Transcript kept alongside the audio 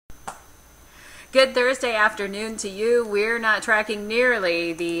Good Thursday afternoon to you. We're not tracking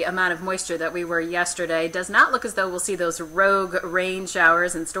nearly the amount of moisture that we were yesterday. Does not look as though we'll see those rogue rain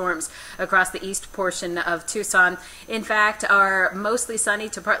showers and storms across the east portion of Tucson. In fact, our mostly sunny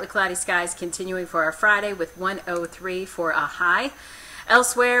to partly cloudy skies continuing for our Friday with 103 for a high.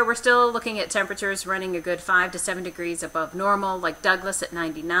 Elsewhere, we're still looking at temperatures running a good 5 to 7 degrees above normal, like Douglas at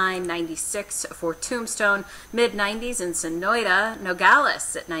 99, 96 for Tombstone, mid-90s in Sonoyta,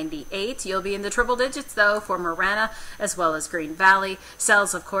 Nogales at 98. You'll be in the triple digits, though, for Marana as well as Green Valley.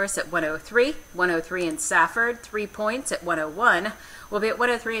 Sells, of course, at 103, 103 in Safford, 3 Points at 101. We'll be at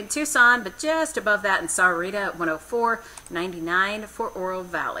 103 in Tucson, but just above that in Sahuarita at 104, 99 for Oro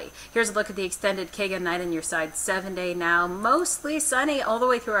Valley. Here's a look at the extended KGUN night on your side 7-day now. Mostly sunny all the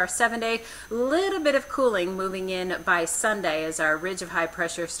way through our 7-day. Little bit of cooling moving in by Sunday as our ridge of high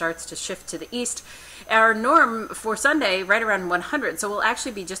pressure starts to shift to the east. Our norm for Sunday right around 100, so we'll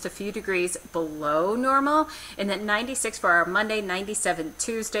actually be just a few degrees below normal. And then 96 for our Monday, 97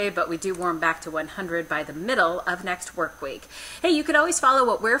 Tuesday, but we do warm back to 100 by the middle of next work week. Hey, you can always follow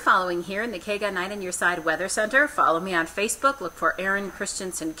what we're following here in the KGUN Night on Your Side Weather Center. Follow me on Facebook. Look for Erin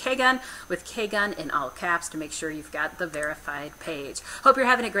Christiansen KGUN with KGUN in all caps to make sure you've got the verified page. Hope you're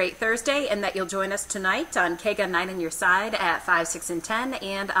having a great Thursday and that you'll join us tonight on KGUN Night on Your Side at 5, 6, and 10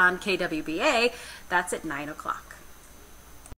 and on KWBA. That's at 9 o'clock.